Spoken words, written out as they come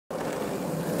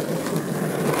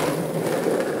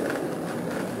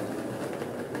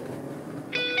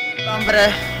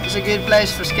Tampere is a good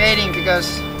place for skating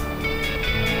because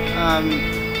I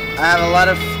have a lot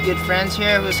of good friends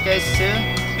here who skates too.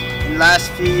 In the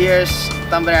last few years,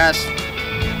 Tampere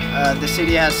the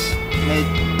city has made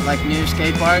like new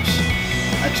skate parks.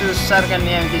 I choose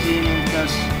Sarkanniemi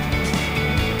because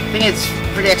I think it's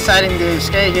pretty exciting to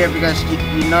skate here because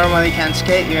you normally can't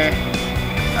skate here.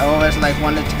 I always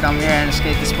wanted to come here and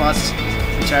skate the spots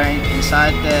which are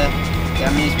inside the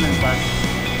amusement park.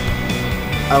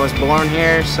 I was born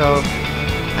here, so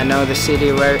I know the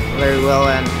city very well,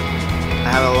 and I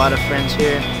have a lot of friends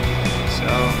here. So,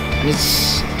 and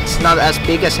it's not as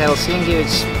big as Helsinki.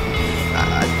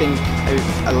 I think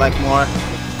I like more.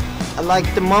 I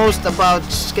like the most about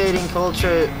skating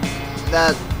culture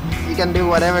that you can do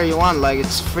whatever you want. Like,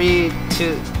 it's free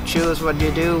to choose what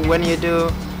you do, when you do.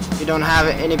 You don't have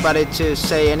anybody to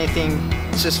say anything.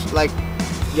 It's just like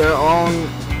your own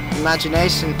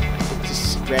imagination.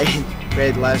 It's just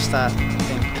great lifestyle. I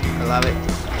think I love it.